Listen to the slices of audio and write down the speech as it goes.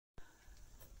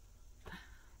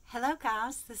Hello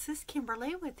guys, this is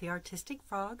Kimberly with the Artistic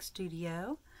Frog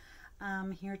Studio.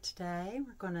 Here today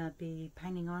we're going to be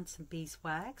painting on some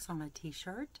beeswax on a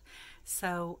t-shirt.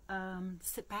 So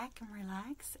sit back and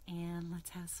relax and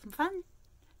let's have some fun.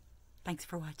 Thanks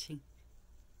for watching.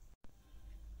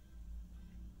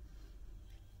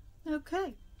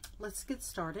 Okay, let's get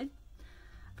started.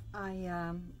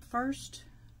 I first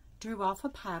drew off a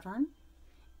pattern,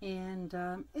 and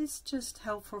it's just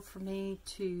helpful for me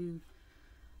to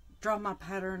draw my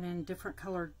pattern in different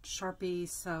colored Sharpies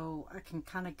so I can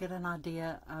kind of get an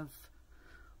idea of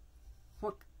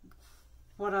what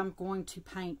I'm going to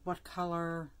paint, what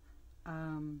color.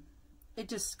 It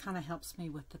just kind of helps me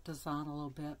with the design a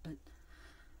little bit, but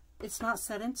it's not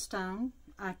set in stone.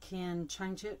 I can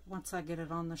change it once I get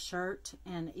it on the shirt,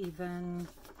 and even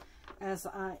as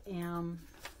I am,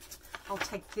 I'll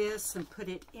take this and put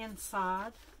it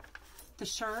inside the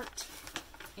shirt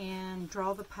and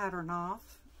draw the pattern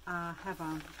off. I have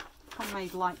a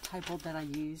homemade light table that I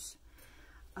use,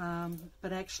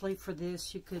 but actually for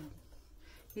this you could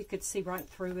see right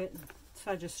through it,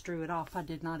 so I just drew it off. I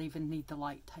did not even need the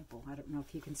light table. I don't know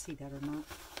if you can see that or not.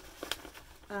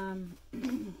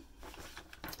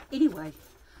 Anyway,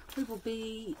 we will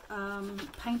be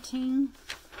painting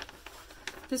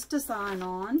this design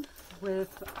on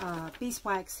with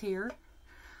beeswax here.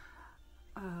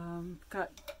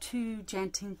 Got two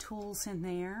tjanting tools in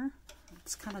there.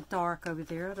 It's kind of dark over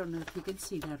there. I don't know if you can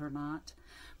see that or not.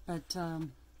 But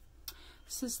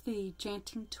this is the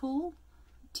tjanting tool,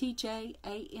 tjanting.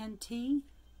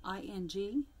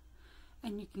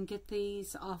 And you can get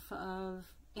these off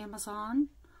of Amazon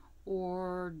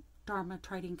or Dharma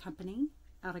Trading Company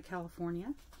out of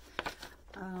California.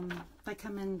 They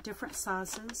come in different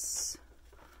sizes.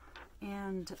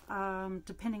 And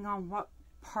depending on what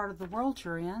part of the world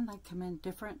you're in, they come in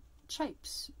different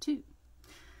shapes too.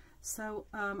 So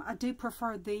I do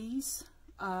prefer these,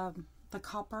 the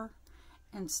copper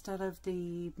instead of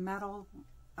the metal.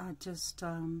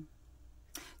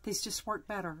 These just work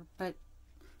better, but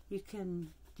you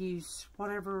can use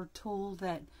whatever tool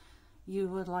that you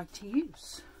would like to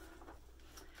use.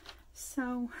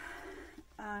 So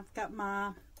I've got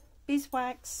my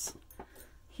beeswax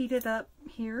heated up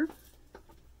here,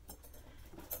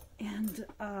 and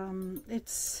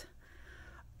it's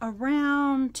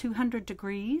around 200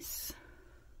 degrees.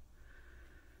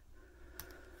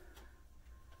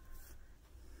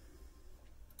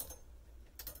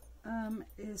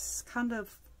 It's kind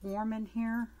of warm in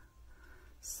here,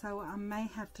 so I may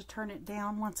have to turn it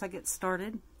down once I get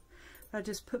started. I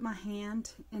just put my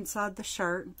hand inside the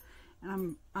shirt,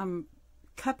 and I'm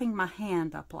cupping my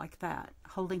hand up like that,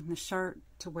 holding the shirt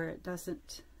to where it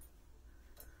doesn't,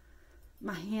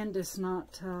 my hand is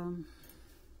not,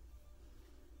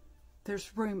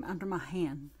 there's room under my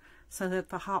hand so that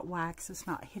the hot wax is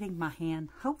not hitting my hand.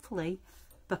 Hopefully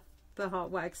the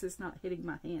hot wax is not hitting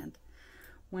my hand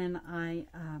when I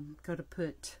go to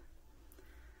put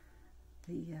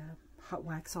the hot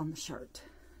wax on the shirt.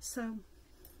 So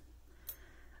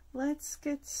let's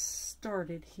get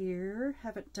started here.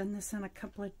 Haven't done this in a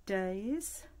couple of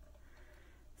days,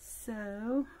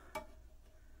 so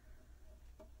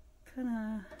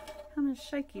kind of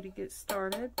shaky to get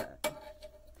started, but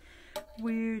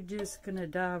we're just gonna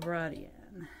dive right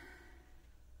in.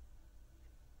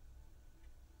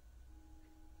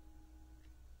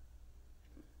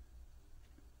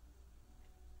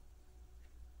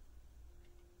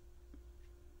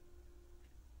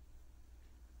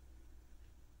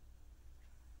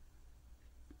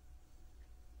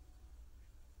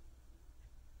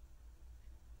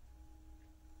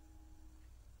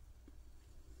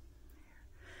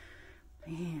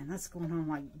 Man, that's going on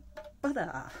like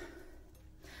butter.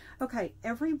 Okay,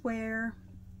 everywhere.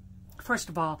 First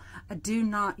of all, I do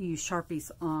not use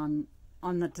Sharpies on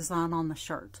the design on the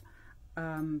shirt.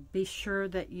 Be sure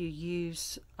that you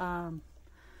use some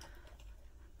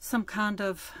kind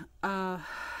of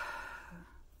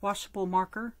washable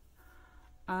marker.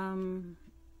 You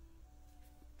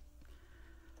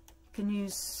can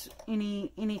use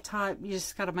any type. You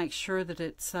just got to make sure that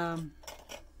it's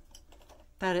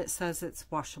that it says it's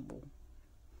washable.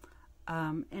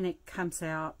 And it comes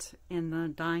out in the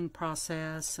dyeing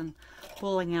process and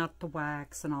pulling out the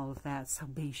wax and all of that. So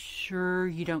be sure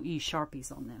you don't use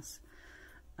Sharpies on this.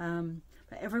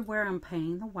 But everywhere I'm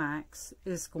painting the wax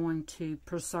is going to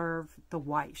preserve the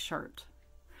white shirt.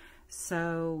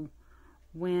 So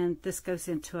when this goes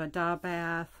into a dye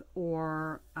bath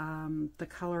or the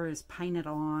color is painted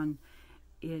on,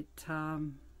 it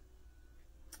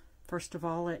first of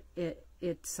all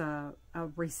it's a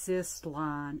resist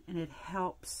line, and it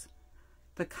helps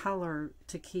the color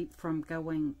to keep from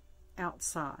going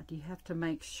outside. You have to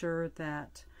make sure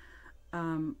that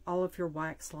all of your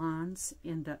wax lines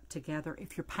end up together.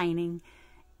 If you're painting,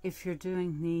 if you're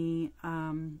doing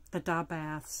the dye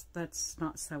baths, that's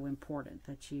not so important.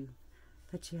 That you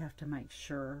have to make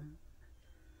sure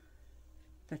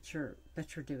that you're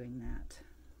doing that.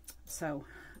 So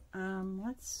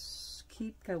let's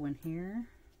keep going here.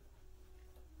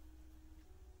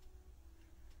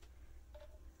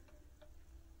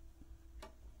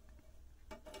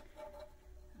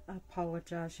 I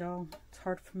apologize, y'all. It's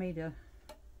hard for me to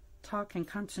talk and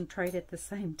concentrate at the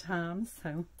same time,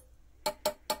 so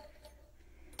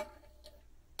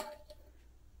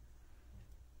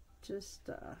just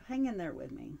hang in there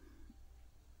with me.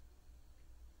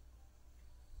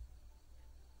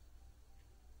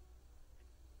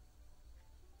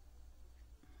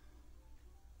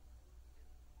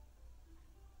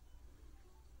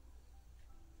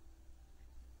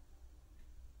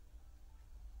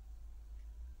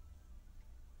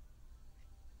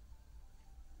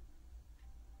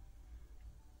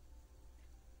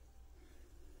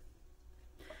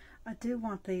 I do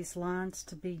want these lines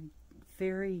to be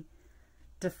very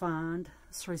defined.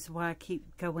 That's the reason why I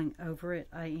keep going over it.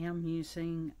 I am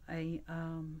using a,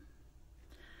 I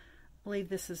believe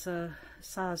this is a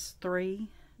size 3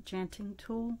 tjanting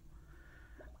tool.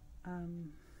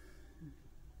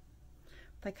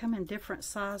 They come in different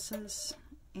sizes,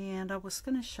 and I was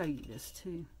going to show you this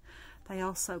too. They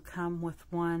also come with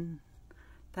one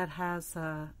that has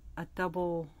a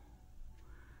double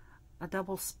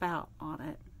spout on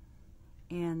it.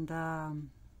 And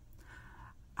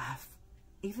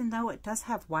even though it does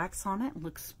have wax on it, it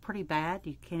looks pretty bad.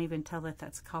 You can't even tell that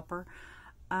that's copper.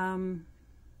 I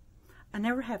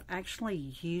never have actually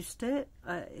used it.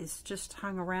 It's just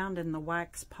hung around in the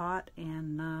wax pot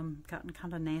and gotten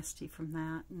kind of nasty from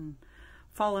that and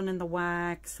fallen in the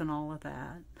wax and all of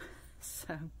that.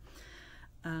 So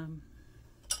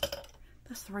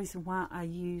that's the reason why I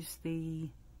use the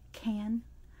can.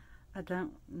 I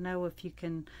don't know if you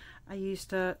can. I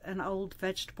used an old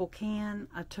vegetable can.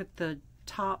 I took the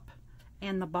top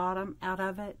and the bottom out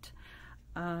of it.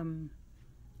 And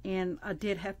I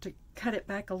did have to cut it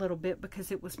back a little bit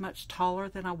because it was much taller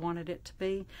than I wanted it to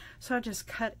be. So I just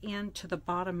cut into the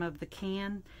bottom of the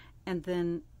can and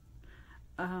then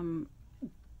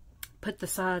put the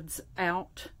sides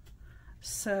out.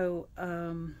 So I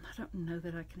don't know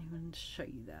that I can even show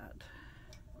you that.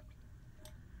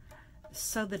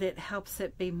 So that it helps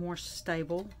it be more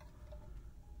stable.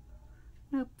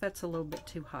 Nope, that's a little bit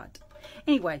too hot.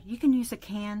 Anyway, you can use a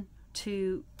can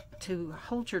to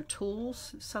hold your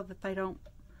tools so that they don't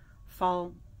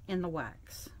fall in the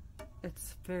wax.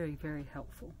 It's very, very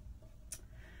helpful.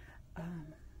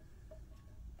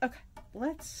 Okay,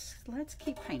 let's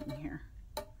keep painting here.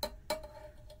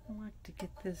 I like to get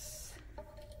this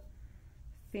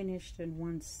finished in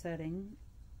one setting.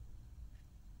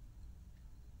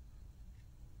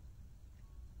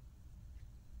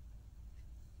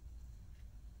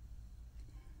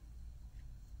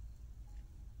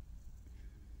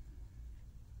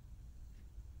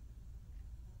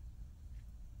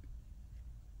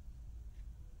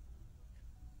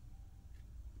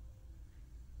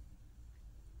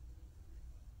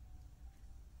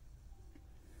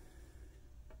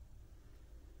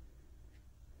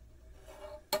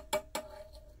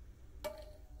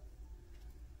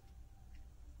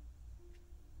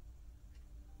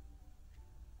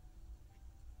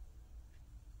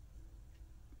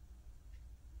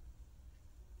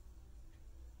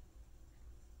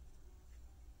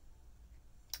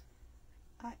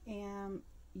 I am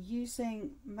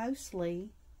using mostly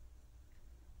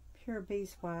pure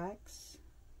beeswax,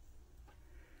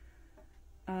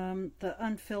 the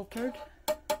unfiltered.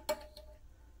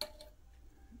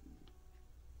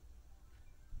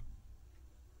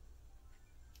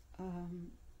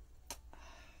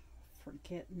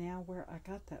 Forget now where I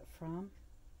got that from.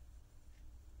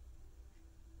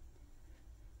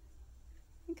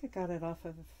 I think I got it off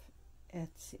of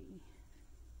Etsy.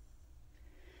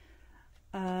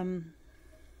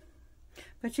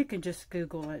 But you can just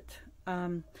Google it.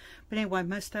 But anyway,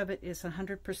 most of it is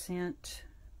 100%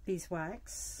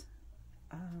 beeswax,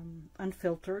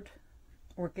 unfiltered,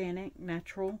 organic,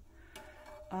 natural.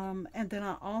 And then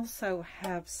I also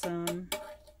have some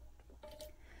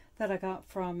that I got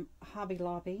from Hobby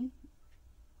Lobby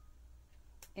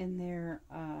in their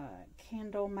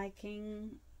candle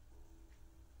making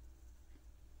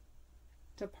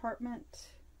department.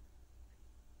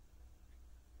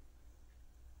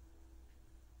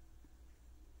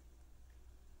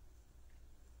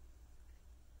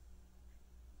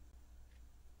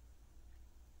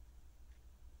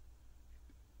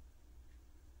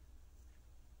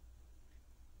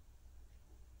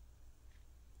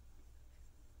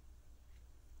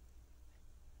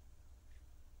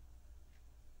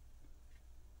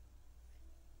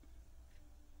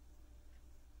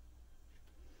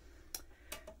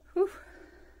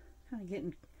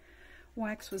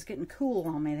 wax was getting cool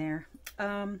on me there.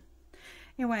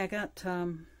 Anyway, I got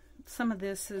some of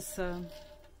this is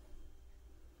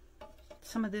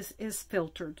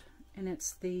filtered, and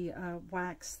it's the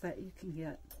wax that you can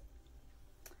get,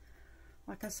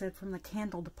 like I said, from the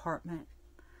candle department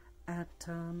at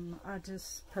I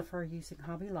just prefer using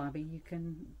Hobby Lobby. You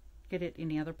can get it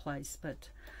any other place, but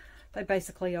they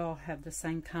basically all have the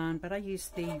same kind. But I use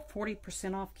the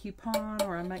 40% off coupon,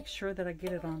 or I make sure that I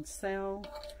get it on sale,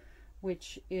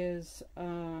 which is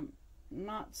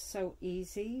not so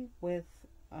easy with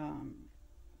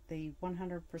the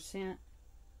 100%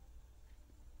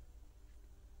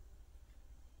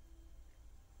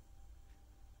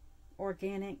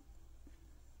 organic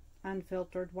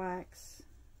unfiltered wax.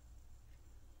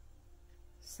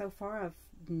 So far I've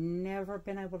never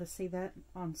been able to see that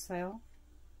on sale.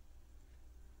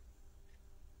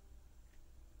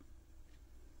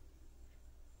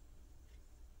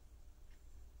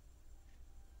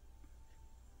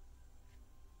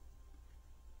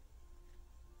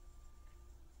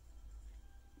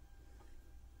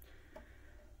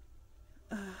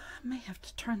 I may have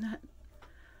to turn that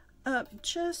up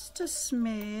just a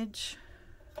smidge.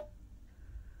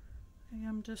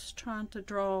 I'm just trying to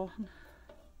draw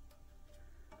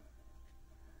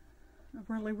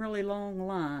really long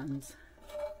lines.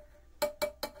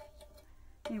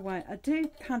 Anyway, I do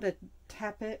kind of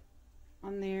tap it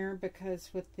on there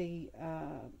because with the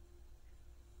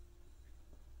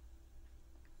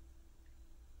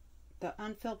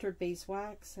unfiltered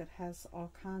beeswax, it has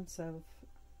all kinds of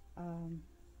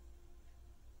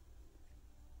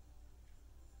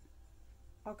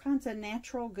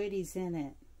natural goodies in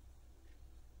it,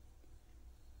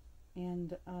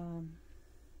 and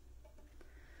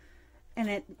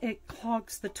it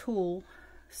clogs the tool,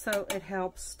 so it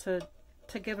helps to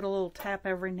give it a little tap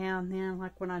every now and then,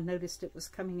 like when I noticed it was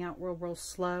coming out real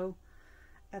slow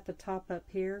at the top up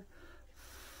here.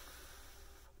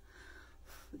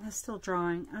 That's still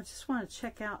drying. I just want to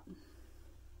check out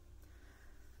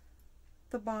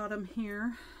the bottom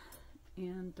here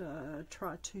and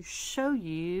try to show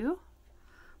you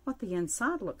what the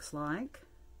inside looks like.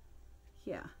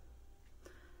 Yeah,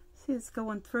 see, it's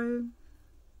going through.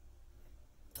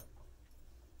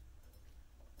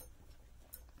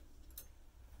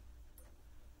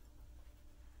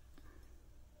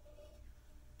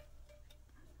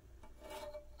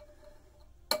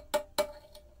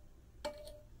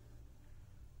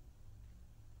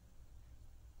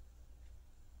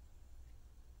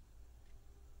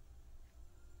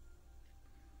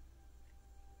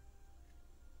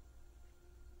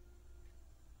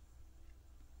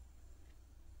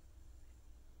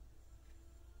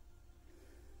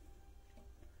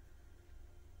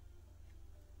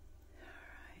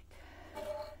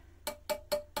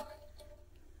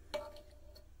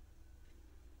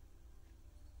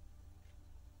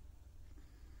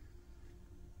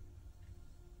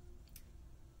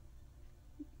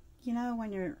 You know,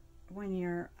 when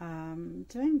you're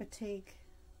doing batik,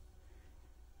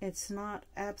 it's not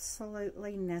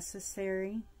absolutely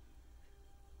necessary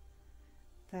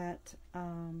that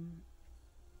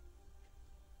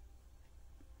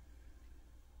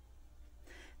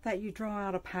that you draw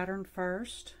out a pattern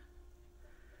first.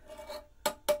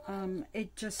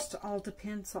 It just all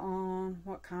depends on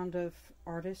what kind of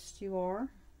artist you are.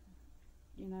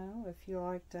 You know, if you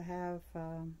like to have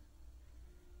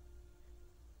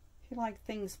if you like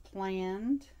things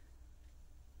planned,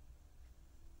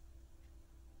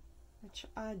 which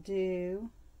I do.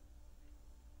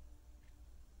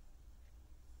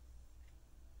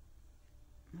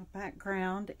 My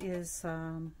background is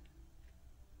in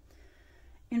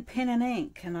pen and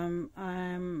ink, and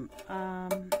I'm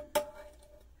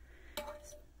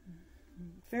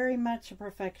very much a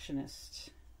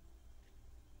perfectionist.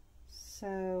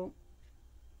 So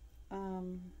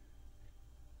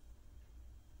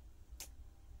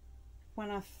when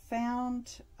I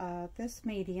found this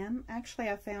medium, actually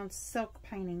I found silk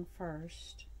painting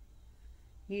first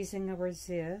using a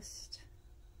resist,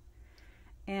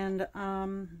 and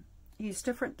used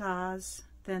different dyes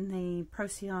than the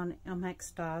Procyon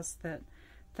MX dyes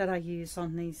that I use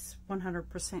on these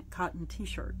 100% cotton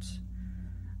t-shirts.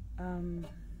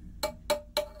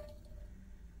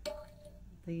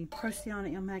 The Procyon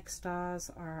MX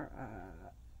dyes are,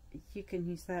 you can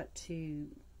use that to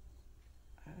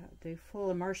do full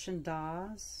immersion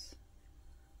dyes,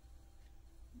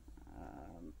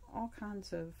 all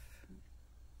kinds of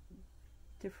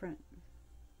different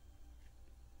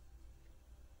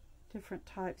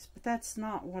types, but that's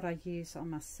not what I use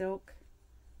on my silk.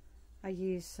 I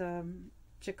use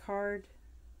jacquard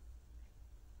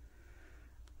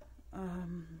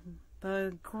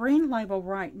the green label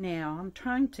right now, I'm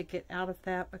trying to get out of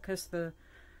that because the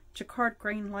Jacquard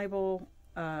green label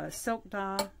silk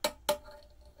dye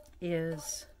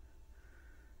is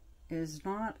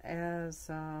not as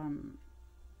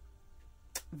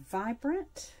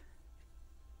vibrant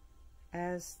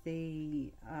as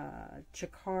the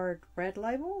Jacquard red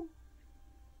label.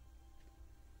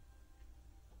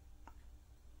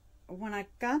 When I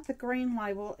got the green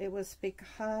label, it was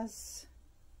because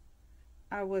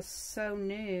I was so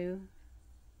new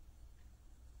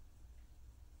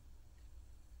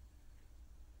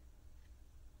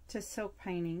to silk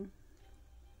painting,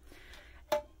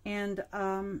 and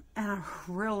I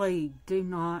really do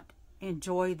not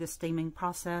enjoy the steaming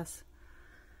process.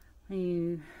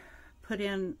 You put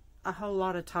in a whole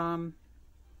lot of time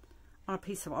on a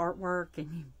piece of artwork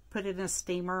and you put it in a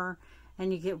steamer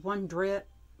and you get one drip.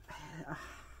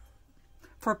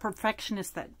 For a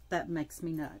perfectionist, that makes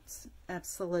me nuts.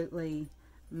 Absolutely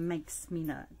makes me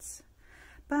nuts.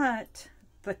 But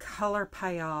the color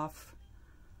payoff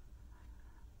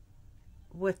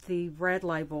with the red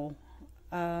label,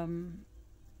 I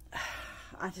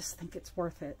just think it's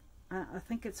worth it. I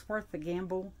think it's worth the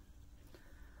gamble.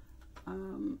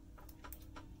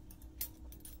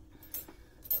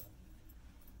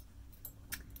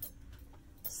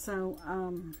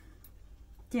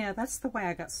 Yeah, that's the way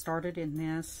I got started in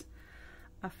this.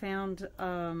 I found,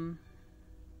 I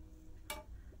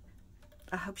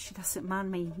hope she doesn't mind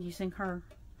me using her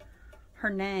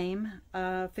name,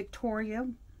 Victoria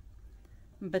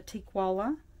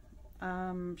Batikwala.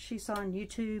 She's on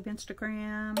YouTube,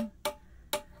 Instagram,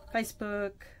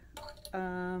 Facebook.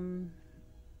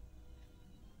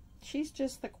 She's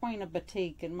just the queen of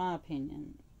batik, in my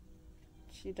opinion.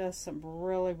 She does some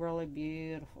really, really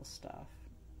beautiful stuff.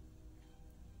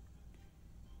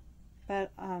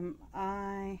 But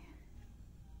I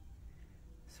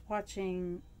was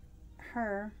watching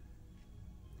her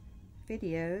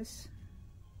videos.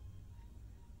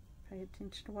 Pay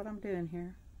attention to what I'm doing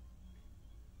here.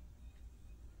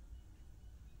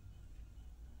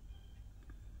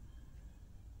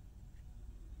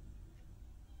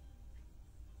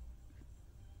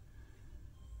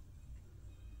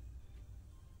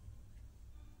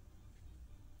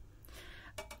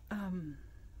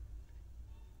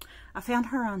 I found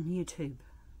her on YouTube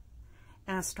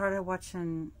and I started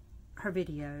watching her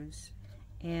videos,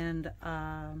 and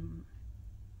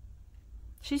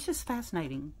she's just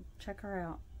fascinating. Check her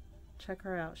out. Check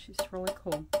her out. She's really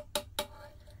cool.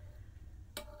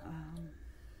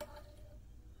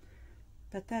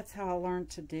 But that's how I learned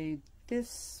to do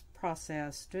this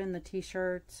process, doing the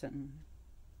t-shirts, and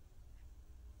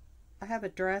I have a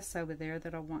dress over there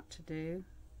that I want to do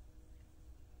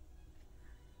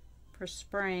for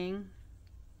spring.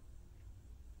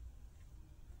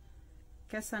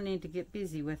 Guess I need to get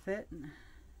busy with it.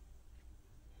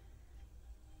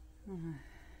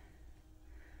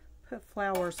 Put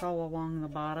flowers all along the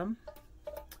bottom.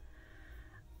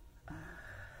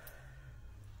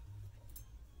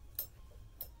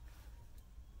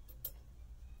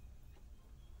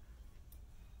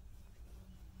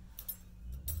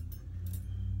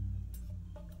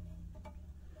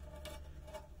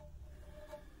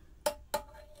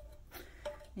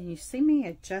 And you see me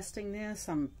adjusting this.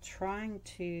 I'm trying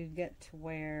to get to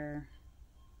where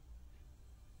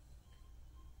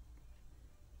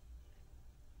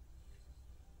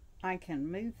I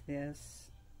can move this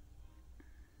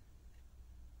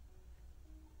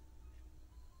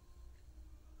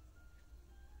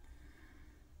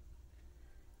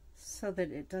so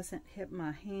that it doesn't hit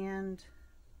my hand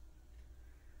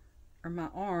or my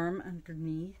arm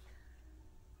underneath.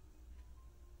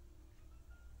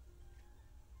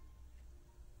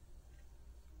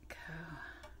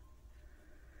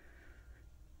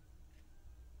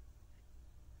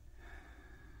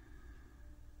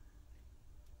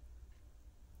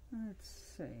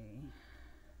 Let's see.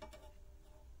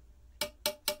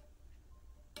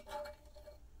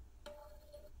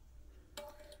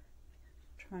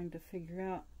 Trying to figure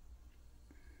out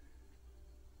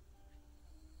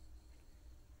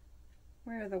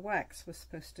where the wax was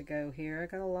supposed to go here. I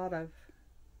got a lot of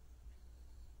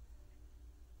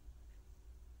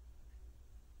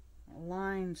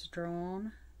lines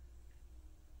drawn.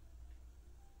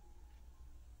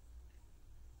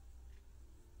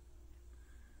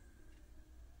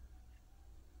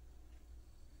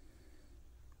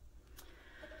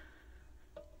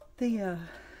 The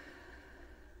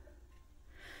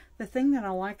thing that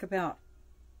I like about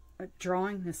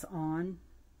drawing this on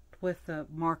with the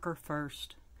marker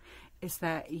first is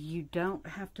that you don't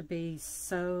have to be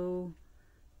so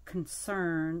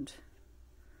concerned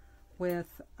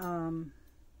with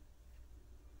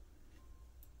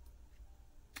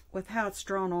how it's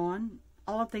drawn on,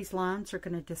 all of these lines are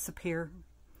going to disappear.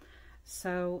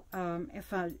 So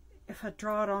if I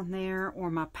draw it on there,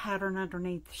 or my pattern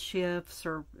underneath shifts,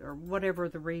 or whatever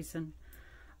the reason,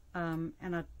 and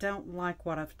I don't like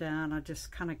what I've done, I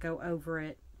just kind of go over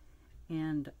it,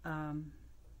 and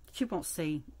you won't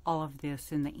see all of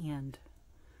this in the end.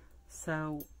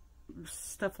 So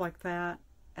stuff like that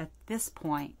at this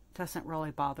point doesn't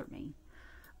really bother me.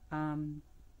 And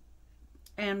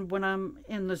when I'm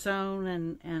in the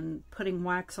zone and putting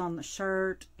wax on the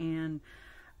shirt, and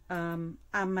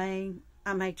I may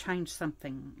change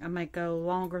something. I may go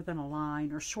longer than a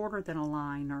line, or shorter than a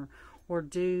line, or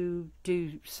do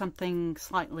something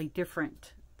slightly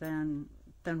different than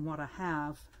what I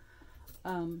have.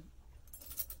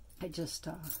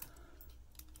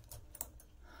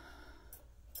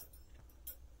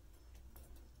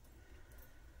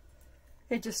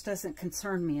 It just doesn't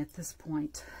concern me at this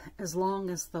point, as long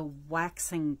as the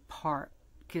waxing part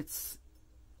gets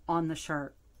on the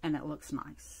shirt and it looks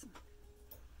nice,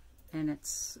 and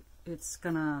it's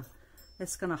gonna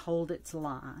hold its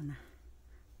line.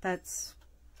 That's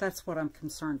what I'm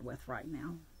concerned with right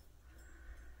now.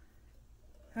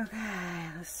 Okay,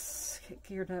 let's get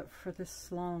geared up for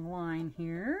this long line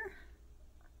here.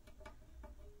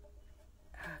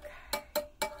 Okay.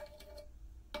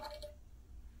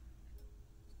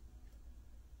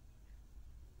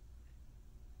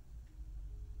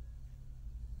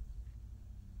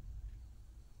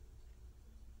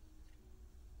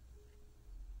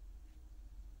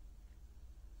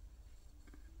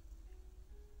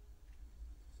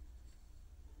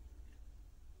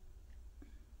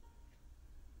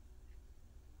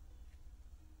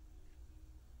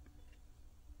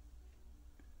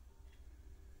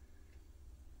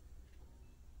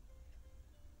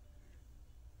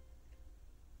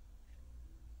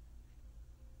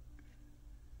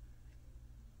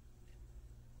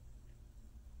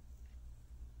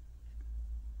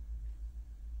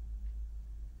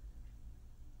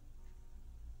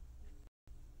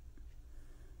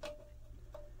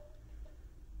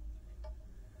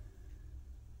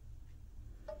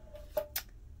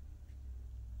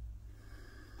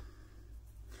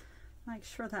 Make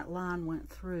sure that line went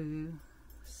through.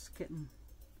 It's getting,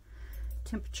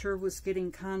 temperature was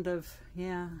getting kind of,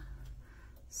 yeah.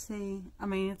 See, I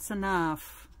mean, it's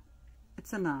enough.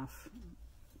 It's enough.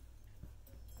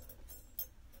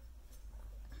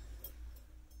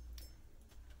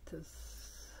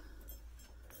 This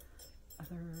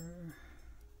other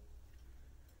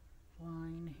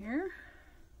line here.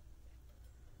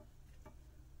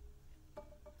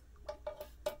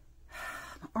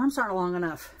 My arms aren't long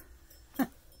enough.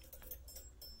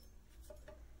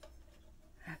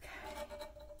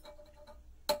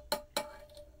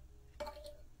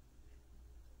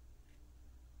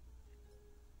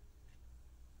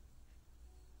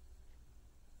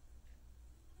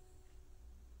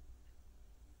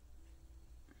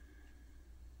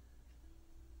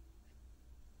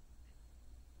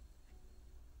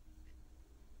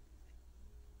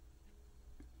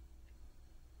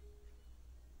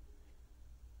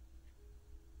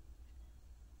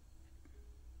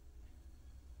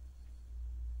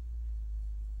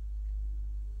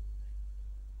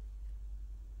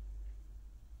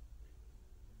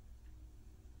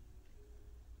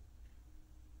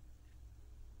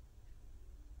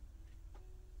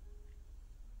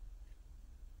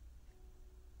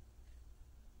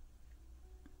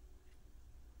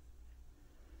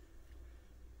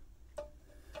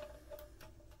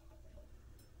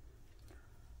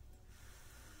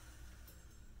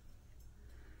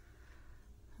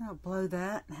 I'll blow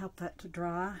that and help that to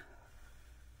dry.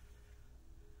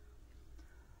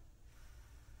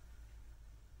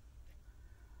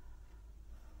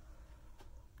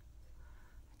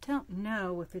 I don't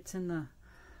know if it's in the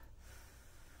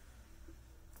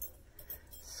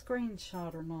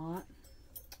screenshot or not.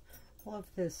 I love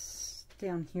this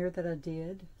down here that I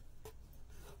did.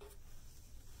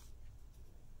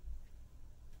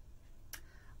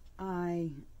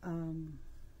 I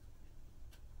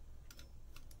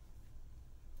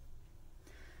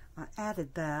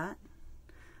added that.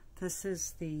 This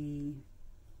was the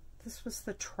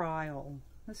trial.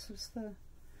 This was the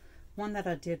one that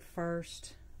I did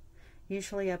first.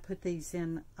 Usually I put these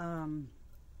in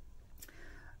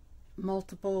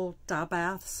multiple dye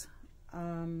baths.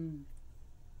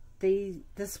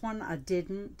 This one I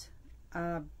didn't.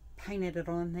 Painted it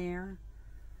on there.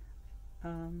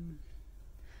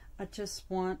 I just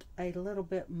want a little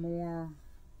bit more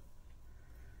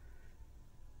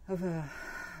of a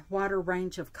wider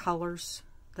range of colors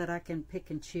that I can pick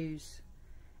and choose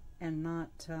and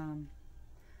not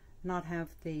have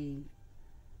the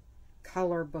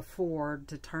color before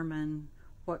determine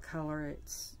what color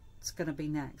it's going to be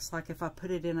next. Like if I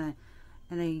put it in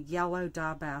a yellow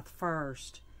dye bath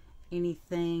first,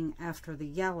 anything after the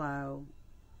yellow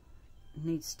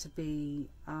needs to be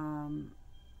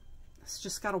it's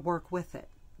just got to work with it,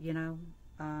 you know.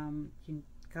 You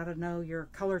got to know your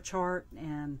color chart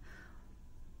and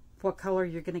what color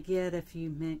you're going to get if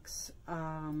you mix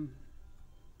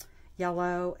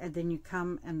yellow and then you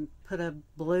come and put a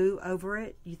blue over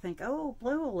it. You think, oh,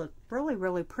 blue will look really,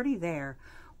 really pretty there.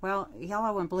 Well,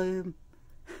 yellow and blue,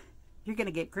 you're going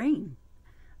to get green,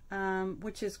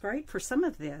 which is great for some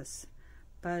of this,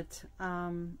 but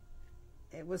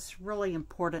it was really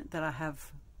important that I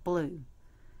have blue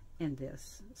in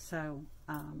this. So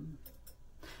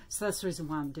so that's the reason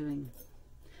why I'm doing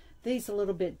these a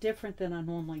little bit different than I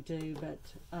normally do, but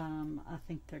I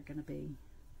think they're going to be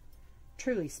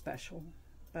truly special.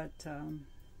 But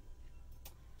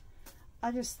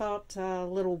I just thought a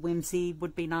little whimsy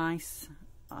would be nice,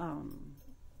 kind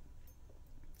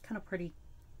of pretty.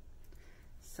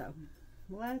 So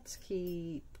let's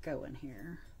keep going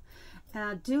here. And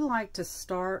I do like to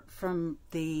start from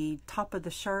the top of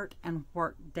the shirt and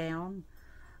work down.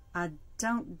 I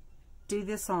don't do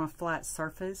this on a flat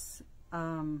surface.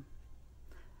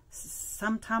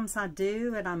 Sometimes I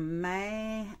do, and I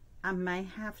may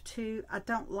have to. I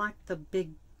don't like the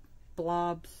big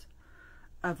blobs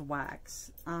of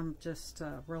wax. I'm just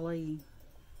really,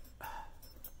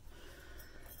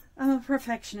 I'm a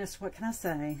perfectionist. What can I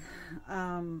say?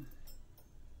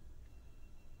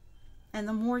 And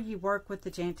the more you work with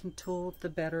the tjanting tool, the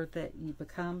better that you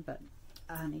become. But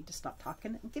I need to stop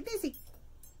talking and get busy.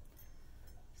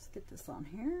 Let's get this on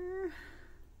here.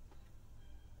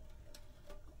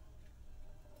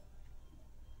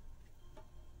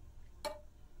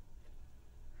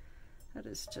 That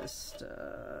is just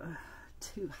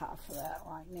too high for that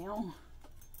right now.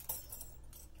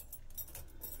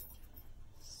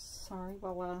 Sorry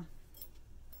while I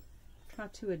try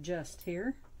to adjust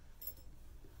here.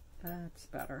 That's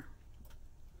better.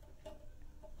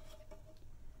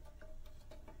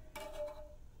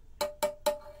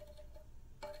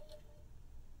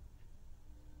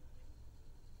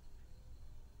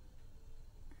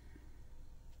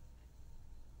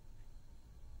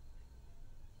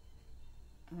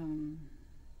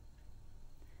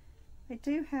 I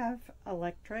do have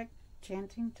electric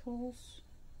tjanting tools,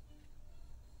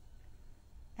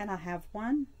 and I have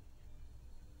one,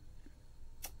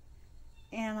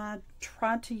 and I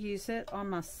tried to use it on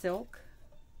my silk.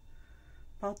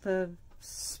 Bought the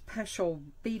special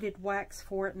beaded wax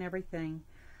for it and everything.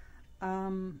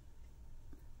 I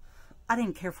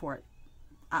didn't care for it.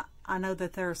 I know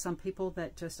that there are some people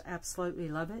that just absolutely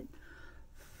love it.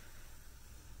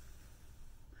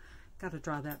 Gotta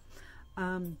dry that.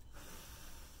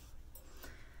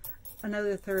 I know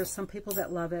that there are some people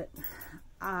that love it.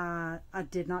 I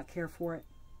did not care for it.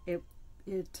 It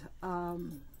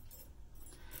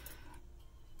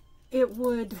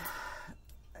would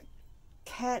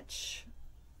catch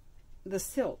the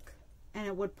silk and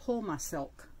it would pull my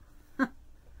silk.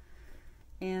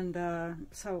 And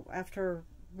so after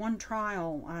one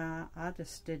trial, I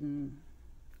just didn't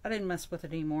mess with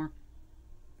it anymore.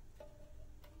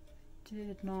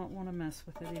 Did not want to mess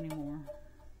with it anymore.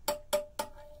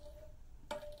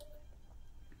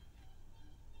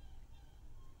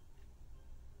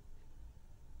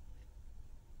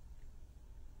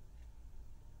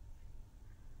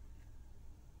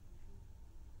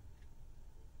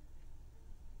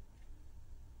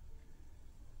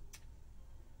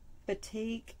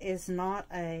 Batik is not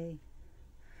a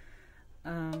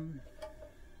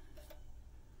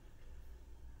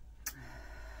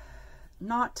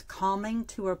not calming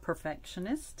to a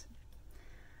perfectionist.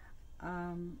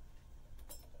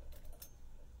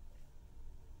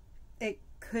 It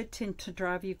could tend to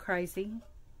drive you crazy,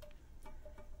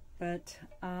 but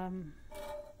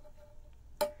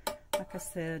like I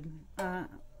said, I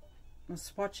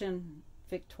was watching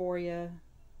Victoria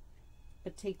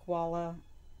Batik Walla,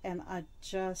 and I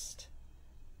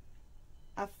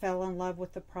fell in love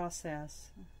with the process.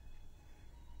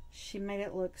 She made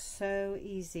it look so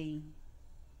easy.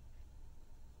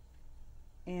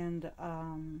 And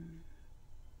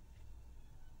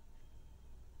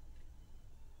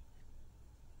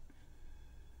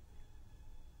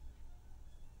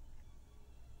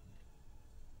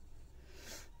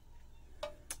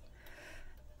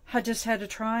I just had to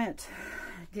try it,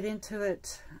 get into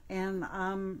it, and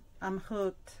I'm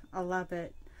hooked. I love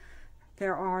it.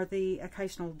 There are the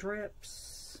occasional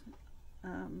drips,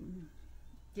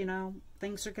 you know,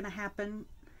 things are going to happen,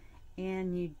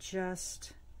 and you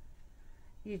just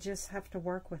have to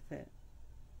work with it.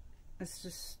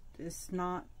 It's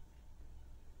not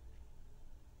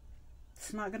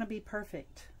going to be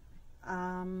perfect.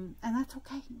 And that's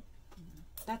okay.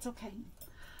 That's okay.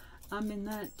 I'm in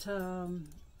that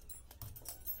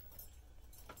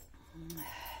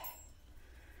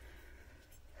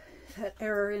that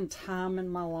era in time in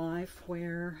my life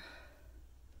where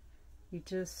you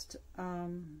just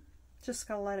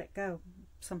gotta let it go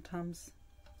sometimes.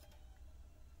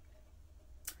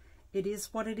 It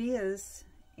is what it is,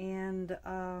 and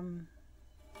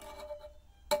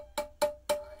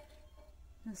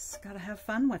just gotta have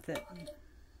fun with it.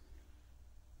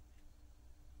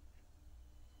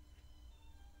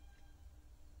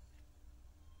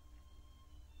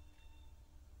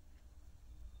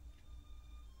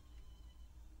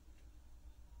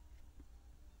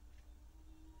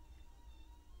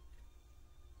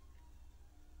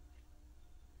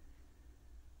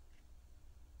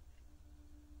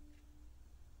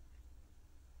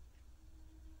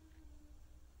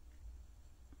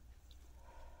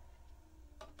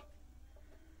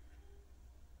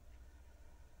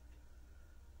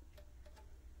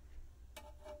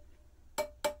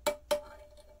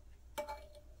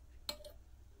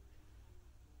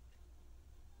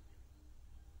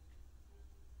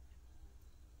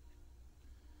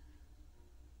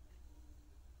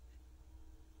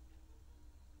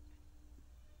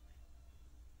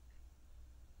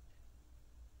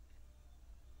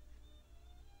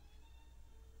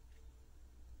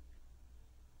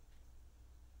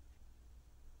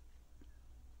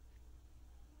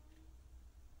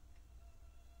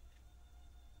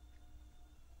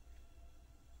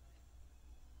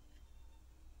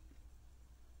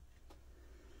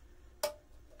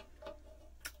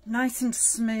 Nice and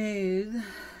smooth,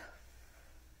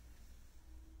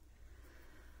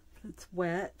 but it's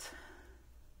wet.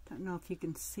 Don't know if you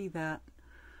can see that.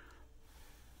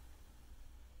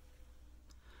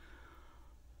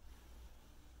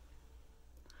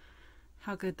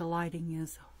 How good the lighting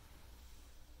is.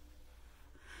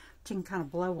 You can kind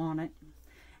of blow on it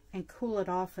and cool it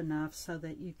off enough so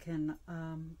that you can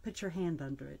put your hand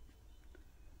under it,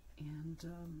 and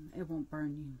it won't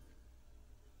burn you.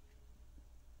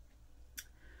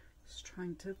 Just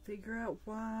trying to figure out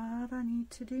what I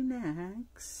need to do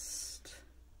next.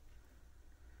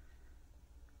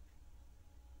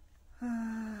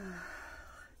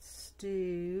 Let's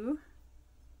do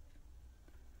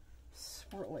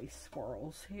swirly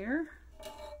swirls here.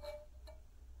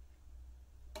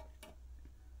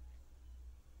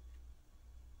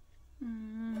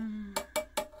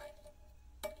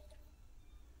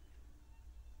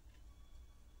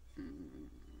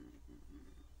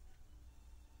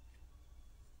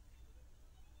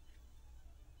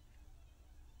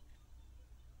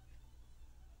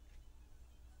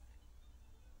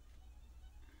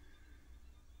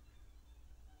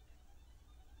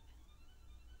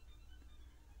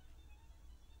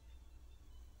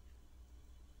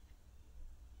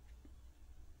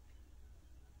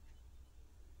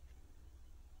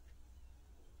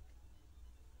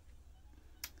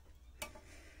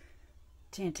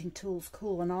 Tjanting tool's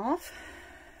cooling off.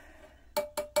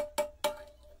 Back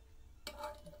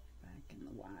in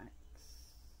the wax.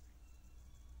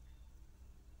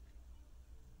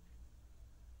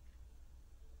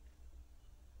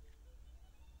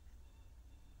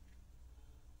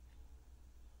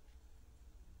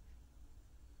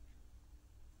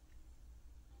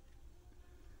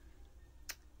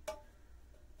 There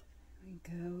we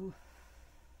go.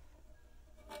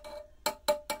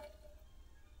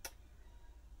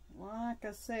 Like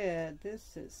I said,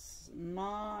 this is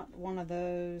not one of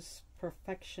those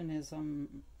perfectionism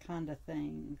kind of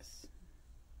things.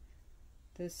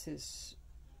 This is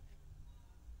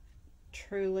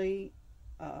truly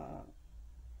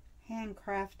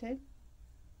handcrafted,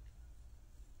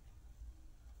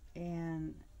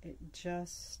 and it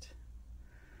just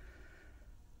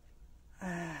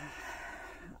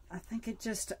I think it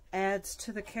just adds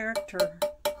to the character.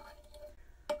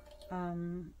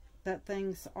 That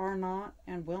things are not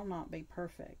and will not be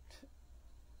perfect.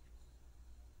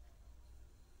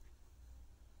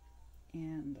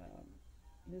 And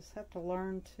you just have to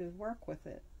learn to work with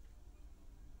it.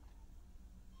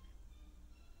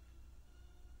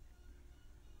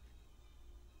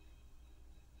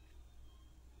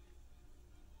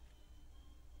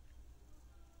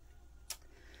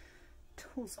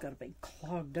 Tool's got to be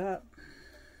clogged up.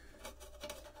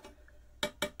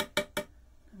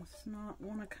 Does not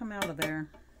want to come out of there.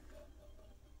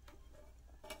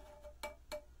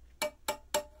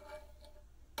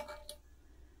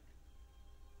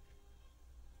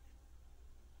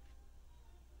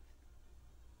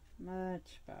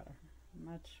 Much better.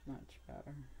 Much, much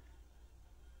better.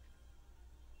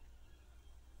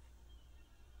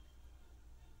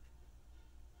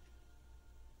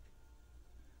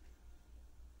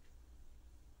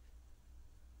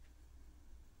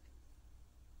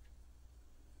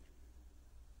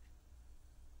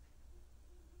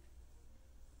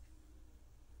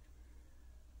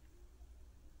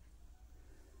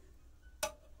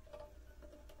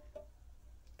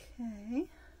 Okay.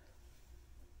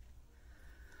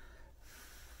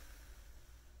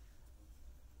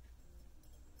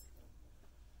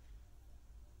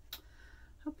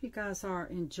 Hope you guys are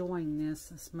enjoying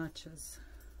this as much as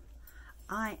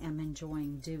I am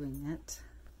enjoying doing it.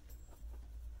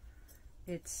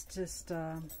 It's just,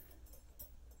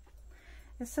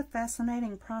 it's a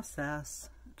fascinating process.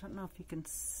 I don't know if you can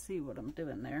see what I'm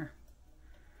doing there.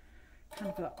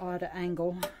 Kind of an odd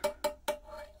angle.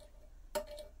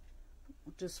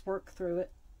 We'll just work through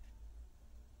it.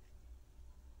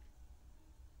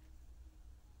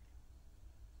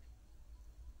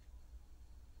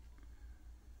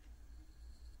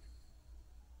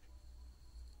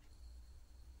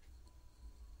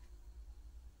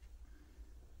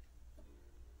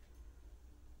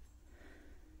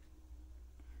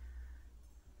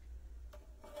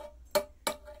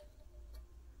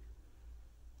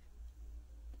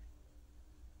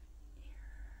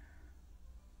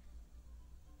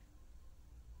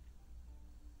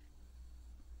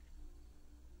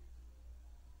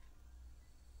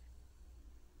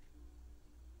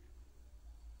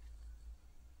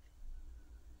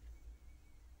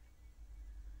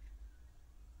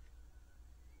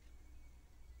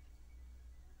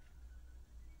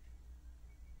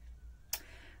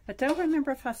 I don't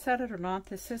remember if I said it or not.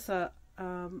 This is a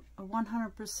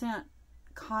 100%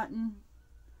 cotton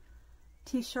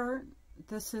t-shirt.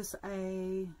 This is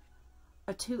a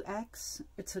 2X.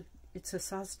 It's a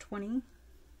size 20.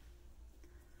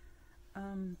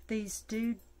 These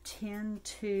do tend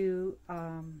to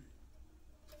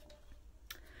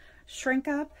shrink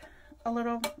up a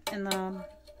little in the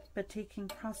batiking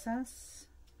process.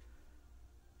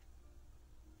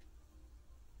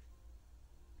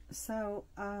 So,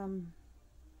 when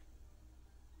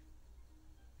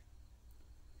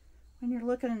you're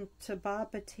looking to buy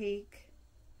batik,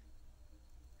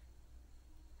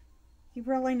 you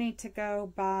really need to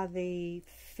go by the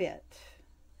fit,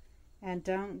 and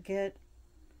don't get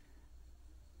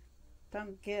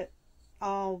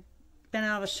all bent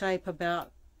out of shape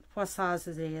about what size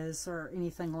it is or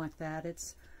anything like that.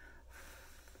 It's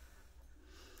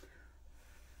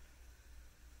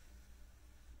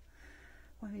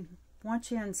we want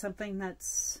you in something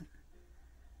that's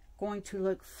going to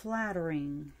look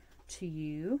flattering to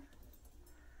you.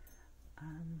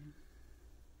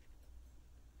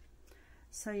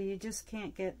 So you just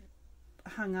can't get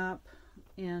hung up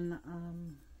in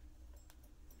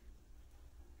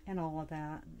all of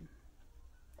that, and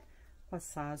what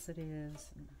size it is.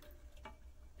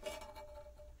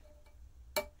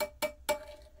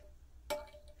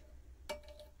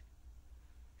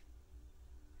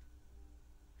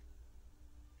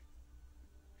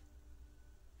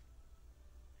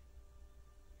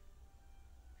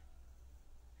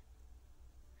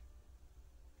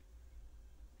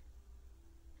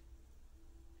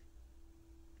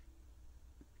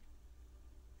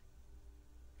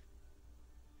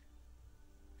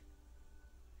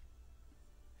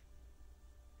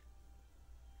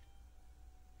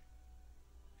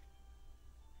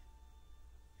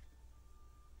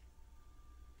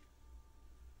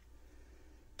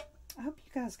 I hope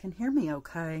you guys can hear me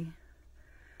okay.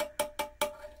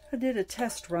 I did a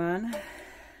test run.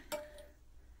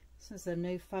 This is a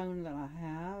new phone that I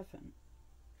have, and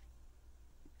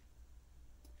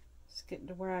it's getting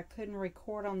to where I couldn't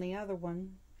record on the other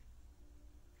one.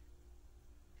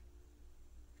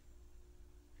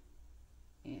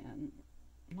 And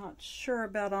I'm not sure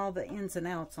about all the ins and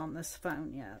outs on this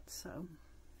phone yet, so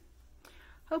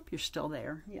hope you're still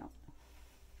there. Yeah.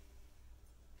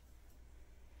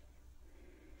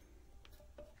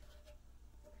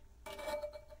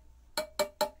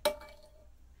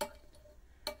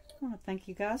 I want to thank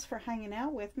you guys for hanging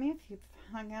out with me, if you've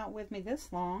hung out with me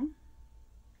this long.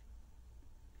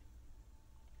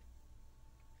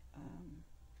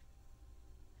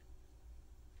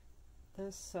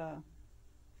 This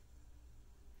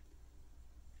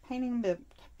painting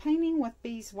with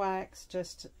beeswax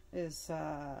just is,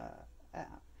 I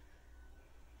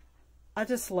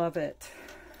just love it.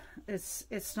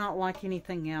 It's not like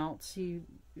anything else.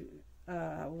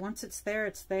 Once it's there,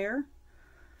 it's there.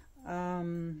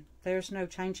 There's no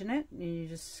changing it. You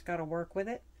just got to work with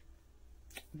it,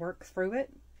 work through it,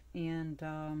 and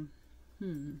kind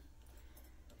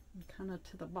of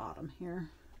to the bottom here.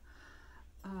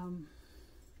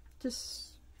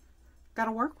 Just got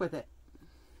to work with it.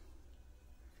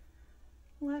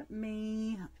 Let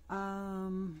me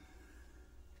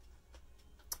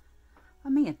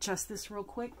adjust this real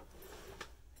quick.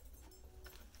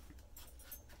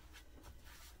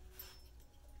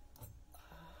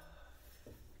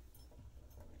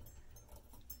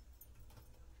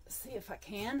 See if I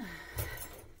can.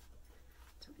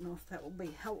 Don't know if that will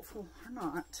be helpful or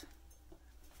not.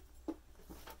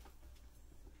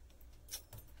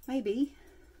 Maybe.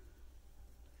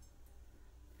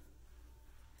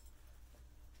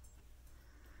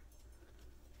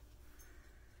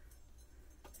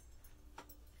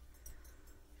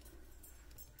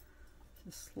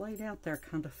 Just laid out there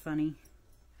kind of funny.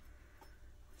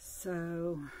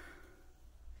 So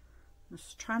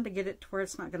just trying to get it to where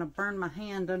it's not going to burn my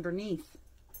hand underneath,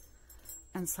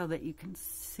 and so that you can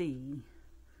see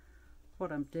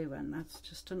what I'm doing. That's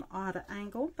just an odd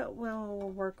angle, but we'll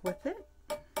work with it.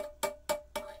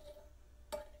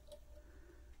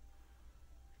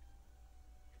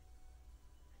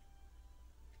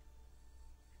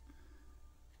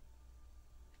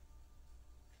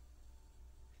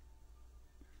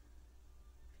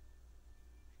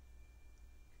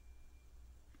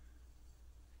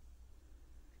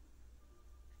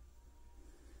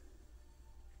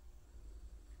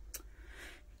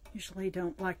 Usually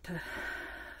don't like to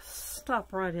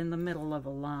stop right in the middle of a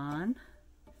line,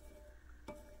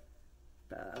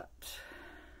 but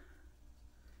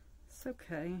it's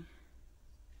okay.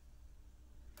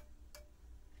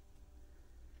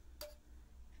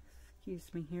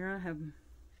 Excuse me here, I have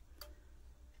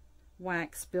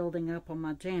wax building up on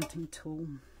my tjanting tool.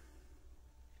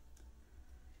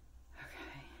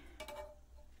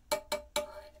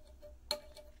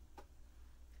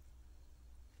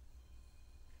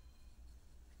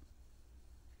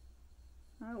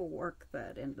 I'll work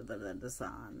that into the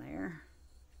design there.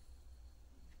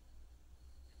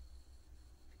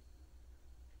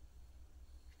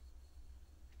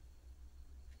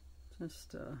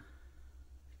 Just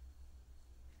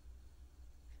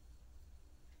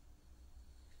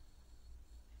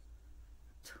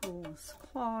tool is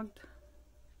clogged.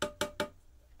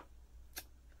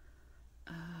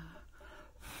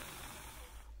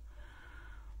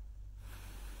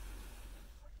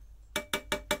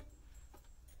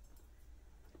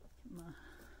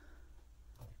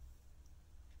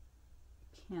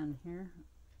 Can here.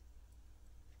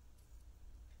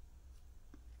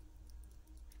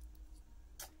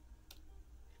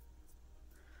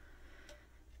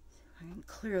 I can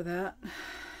clear that.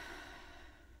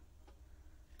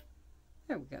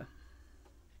 There we go.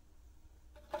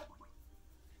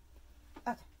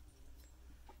 Okay.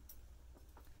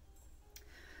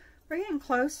 We're getting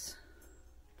close.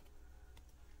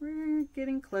 We're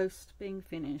getting close to being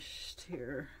finished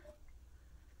here.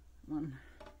 One.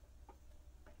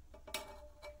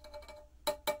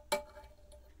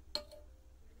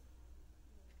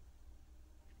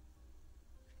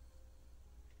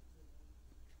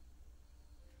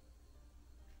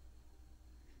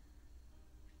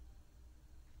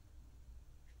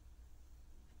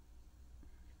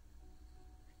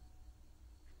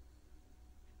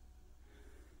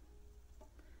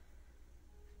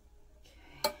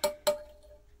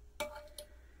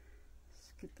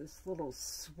 Get this little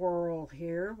swirl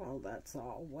here while that's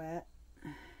all wet.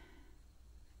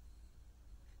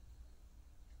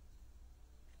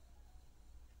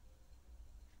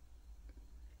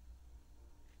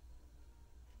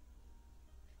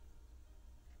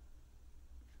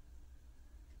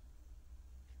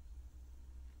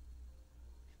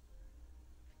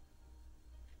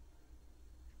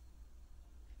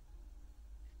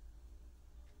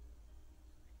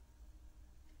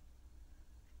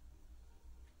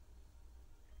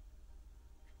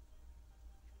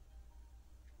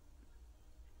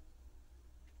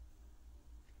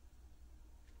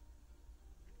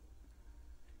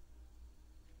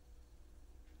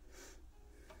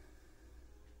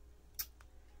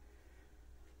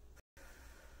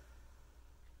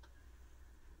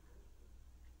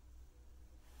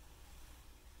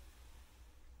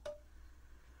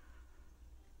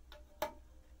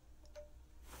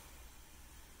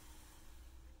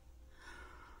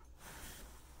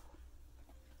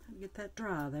 Get that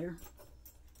dry there.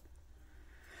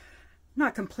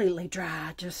 Not completely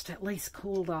dry, just at least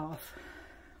cooled off.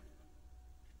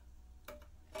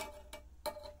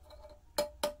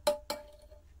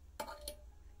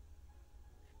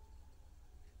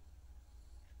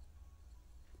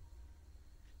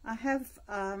 I have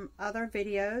other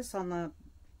videos on the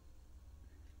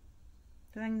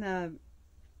doing the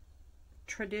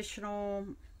traditional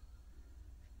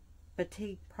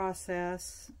batik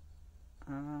process.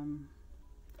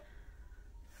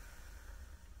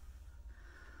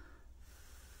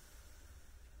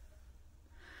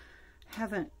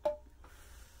 Haven't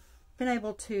been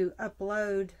able to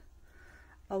upload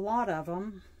a lot of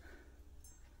them.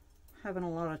 Having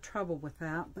a lot of trouble with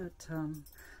that, but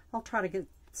I'll try to get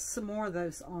some more of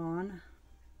those on.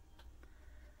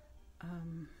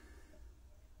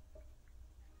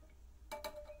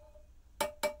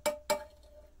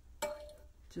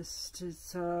 It's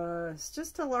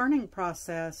just a learning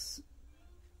process.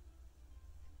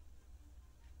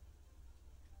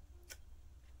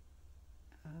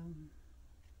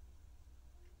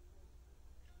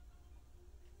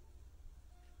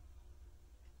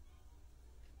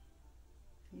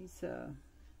 These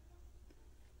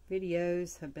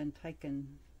videos have been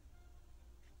taken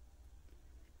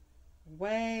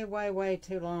way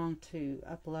too long to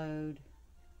upload.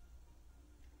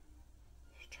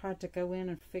 Tried to go in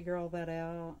and figure all that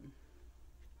out.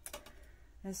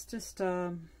 It's just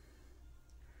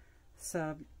it's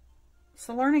a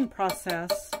learning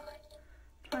process.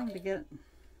 Trying to get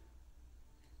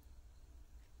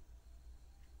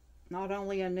not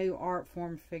only a new art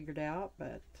form figured out,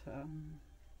 but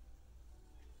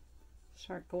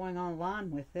start going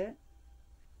online with it.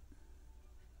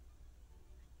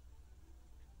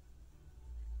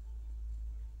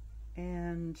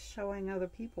 And showing other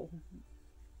people.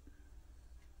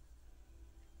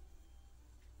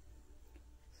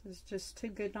 This is just too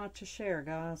good not to share,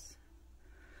 guys.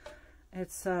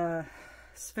 It's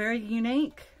very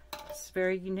unique. It's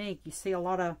very unique. You see a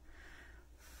lot of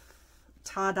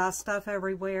tie-dye stuff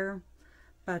everywhere,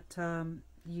 but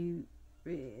in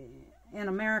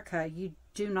America, you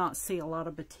do not see a lot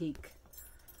of batik.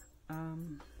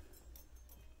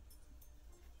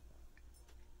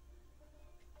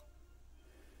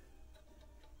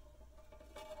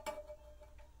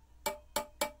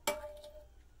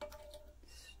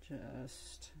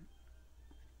 Just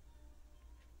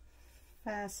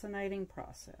fascinating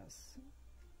process.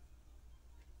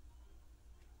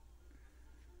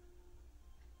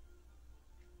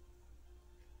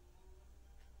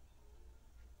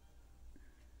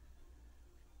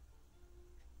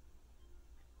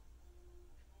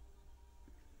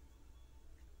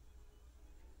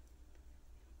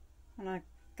 And I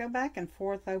go back and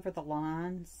forth over the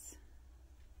lines.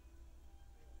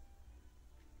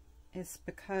 It's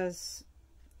because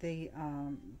the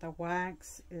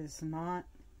wax is not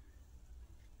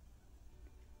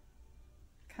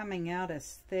coming out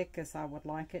as thick as I would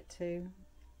like it to.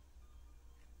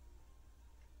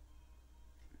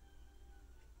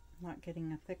 Not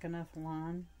getting a thick enough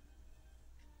line.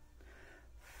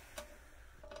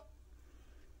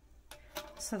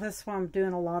 So that's why I'm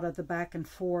doing a lot of the back and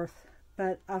forth.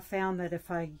 But I found that if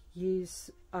I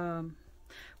use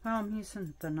well, I'm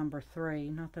using the number 3,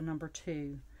 not the number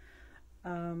 2.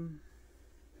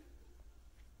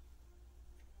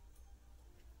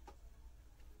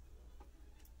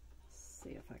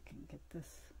 See if I can get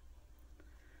this.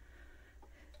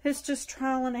 It's just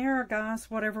trial and error,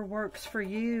 guys. Whatever works for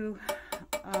you.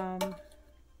 And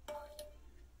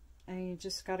you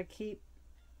just gotta keep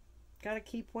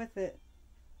with it.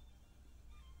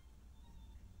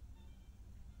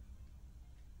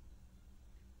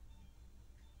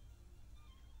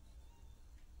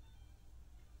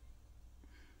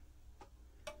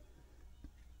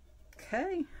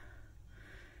 Okay,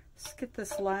 let's get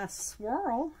this last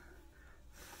swirl.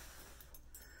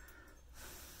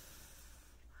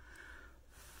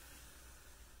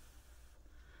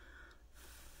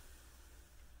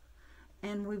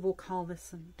 And we will call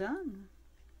this done.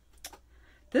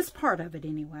 This part of it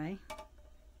anyway.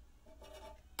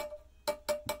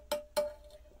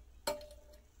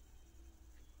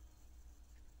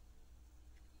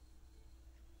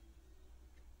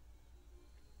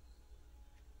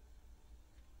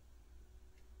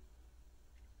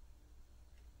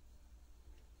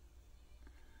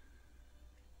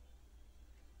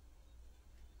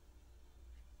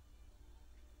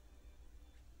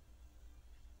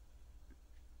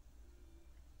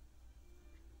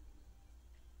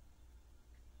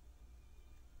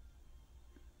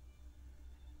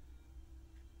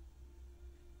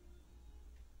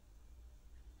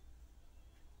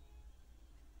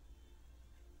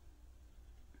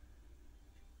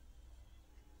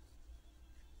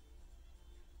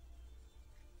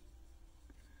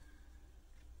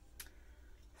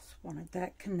 Wanted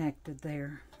that connected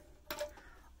there.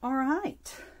 All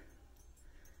right.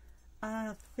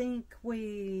 I think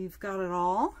we've got it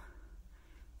all.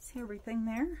 See everything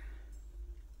there?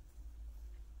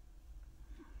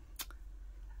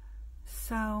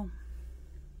 So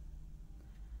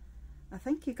I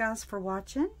thank you guys for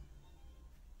watching,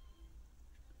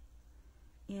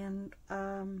 and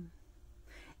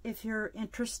if you're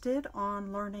interested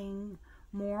on learning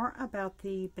more about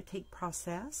the batik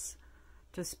process,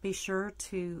 just be sure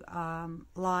to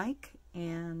like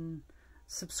and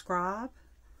subscribe.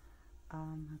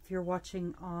 If you're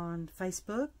watching on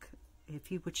Facebook,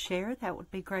 if you would share, that would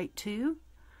be great too.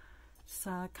 It's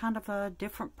kind of a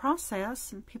different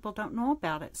process and people don't know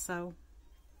about it, so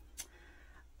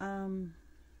the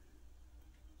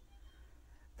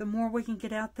more we can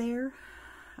get out there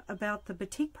about the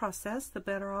batik process, the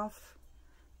better off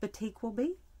batik will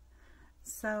be.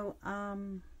 So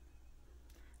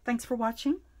thanks for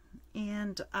watching,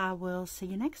 and I will see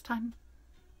you next time.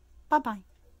 Bye-bye.